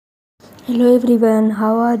Hello everyone,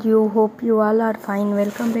 how are you? Hope you all are fine.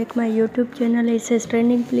 Welcome back my YouTube channel. It says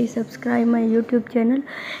trending. Please subscribe my YouTube channel.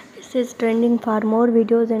 It says trending for more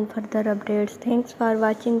videos and further updates. Thanks for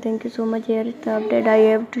watching. Thank you so much. Here is the update. I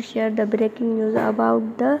have to share the breaking news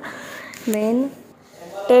about the main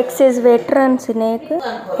Texas veteran snake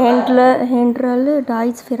handler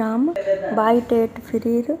dies from bite at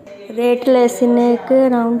Freer Rattlesnake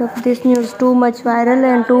Roundup. This news too much viral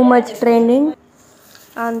and too much trending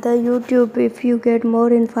on the YouTube. If you get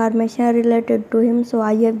more information related to him, so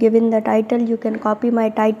I have given the title. You can copy my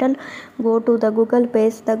title, go to the Google,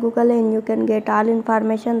 paste the Google, and you can get all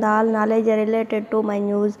information, the all knowledge related to my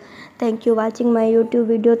news. Thank you watching my YouTube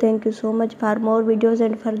video. Thank you so much. For more videos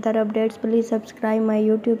and further updates, please subscribe my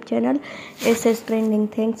YouTube channel SS Trending.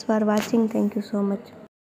 Thanks for watching. Thank you so much.